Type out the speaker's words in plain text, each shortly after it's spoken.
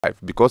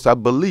because I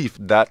believe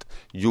that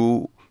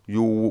you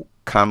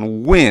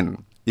can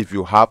win if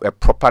you have a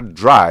proper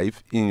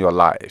drive in your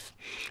life.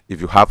 If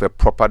you have a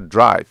proper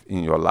drive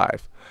in your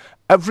life.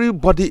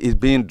 Everybody is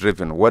being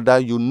driven, whether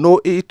you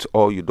know it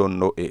or you don't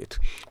know it.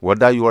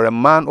 Whether you are a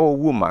man or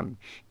woman,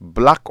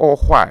 black or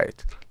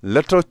white,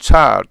 little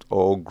child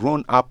or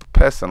grown-up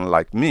person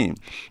like me,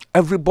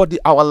 everybody,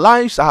 our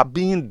lives are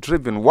being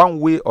driven one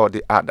way or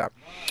the other.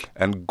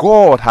 And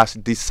God has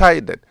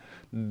decided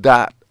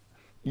that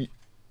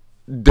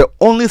the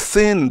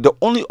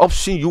only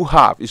option you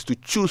have is to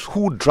choose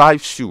who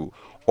drives you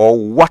or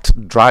what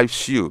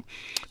drives you.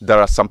 There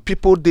are some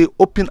people, they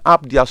open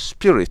up their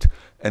spirit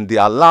and they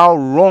allow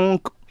wrong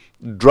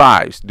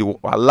drives. They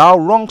allow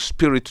wrong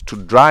spirit to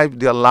drive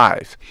their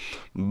life.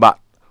 But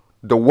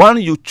the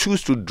one you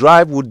choose to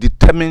drive will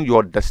determine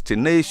your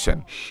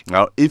destination.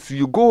 Now, if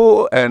you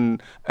go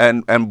and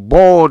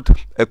board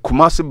a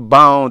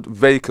Kumasi-bound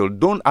vehicle,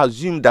 don't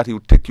assume that it will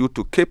take you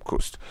to Cape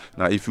Coast.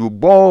 Now, if you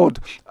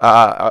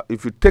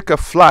take a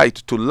flight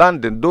to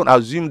London, don't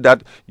assume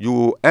that you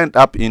will end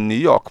up in New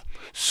York.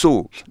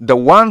 So, the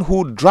one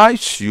who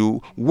drives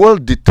you will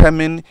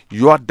determine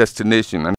your destination. And